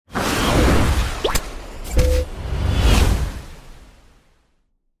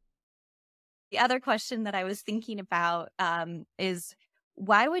other question that I was thinking about is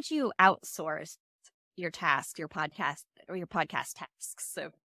why would you outsource your tasks, your podcast or your podcast tasks?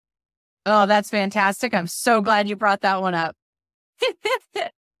 So, Oh, that's fantastic. I'm so glad you brought that one up.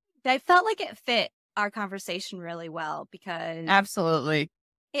 I felt like it fit our conversation really well because Absolutely.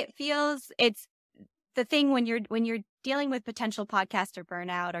 it's the thing when you're dealing with potential podcaster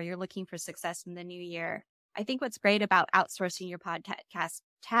burnout or you're looking for success in the new year. I think what's great about outsourcing your podcast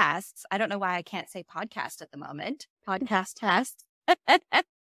tasks, I don't know why I can't say podcast at the moment, podcast tasks. I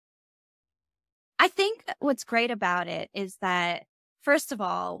think what's great about it is that, first of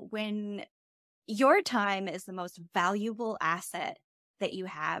all, when your time is the most valuable asset that you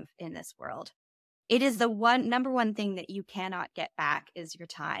have in this world, it is the number one thing that you cannot get back is your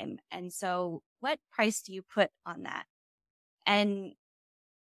time. And so what price do you put on that? And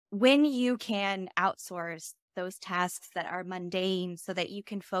when you can outsource those tasks that are mundane so that you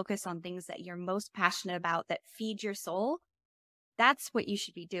can focus on things that you're most passionate about that feed your soul, that's what you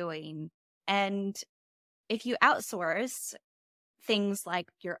should be doing. And if you outsource things like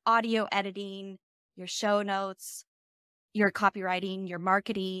your audio editing, your show notes, your copywriting, your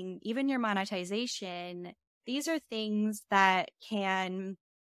marketing, even your monetization, these are things that can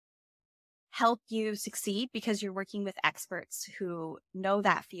help you succeed because you're working with experts who know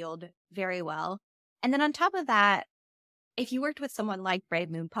that field very well. And then on top of that, if you worked with someone like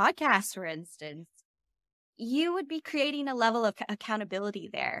Brave Moon Podcast, for instance, you would be creating a level of accountability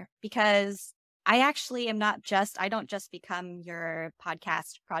there because I don't just become your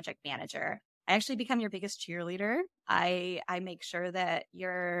podcast project manager. I actually become your biggest cheerleader. I make sure that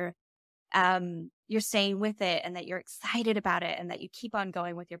you're staying with it and that you're excited about it and that you keep on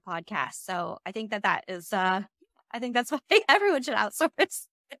going with your podcast. So I think that is, I think that's why everyone should outsource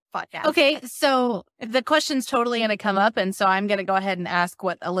podcast. Okay. So the question's totally going to come up. And so I'm going to go ahead and ask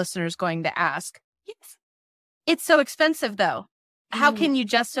what a listener is going to ask. Yes. It's so expensive though. How can you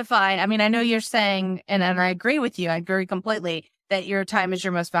justify? I mean, I know you're saying, and I agree with you. I agree completely that your time is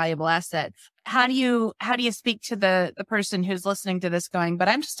your most valuable asset. How do you speak to the person who's listening to this going, but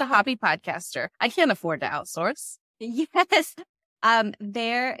I'm just a hobby podcaster. I can't afford to outsource. Yes.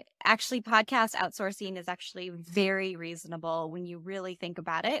 There actually podcast outsourcing is actually very reasonable when you really think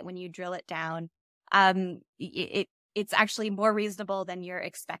about it, when you drill it down. It's actually more reasonable than you're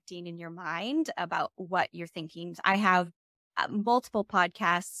expecting in your mind about what you're thinking. I have multiple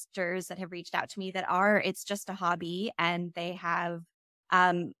podcasters that have reached out to me it's just a hobby and they have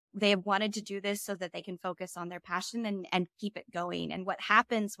wanted to do this so that they can focus on their passion and keep it going. And what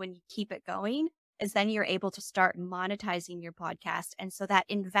happens when you keep it going is then you're able to start monetizing your podcast. And so that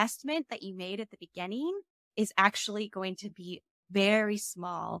investment that you made at the beginning is actually going to be very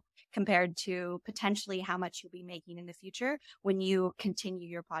small compared to potentially how much you'll be making in the future when you continue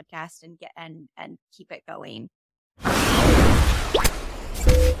your podcast and keep it going.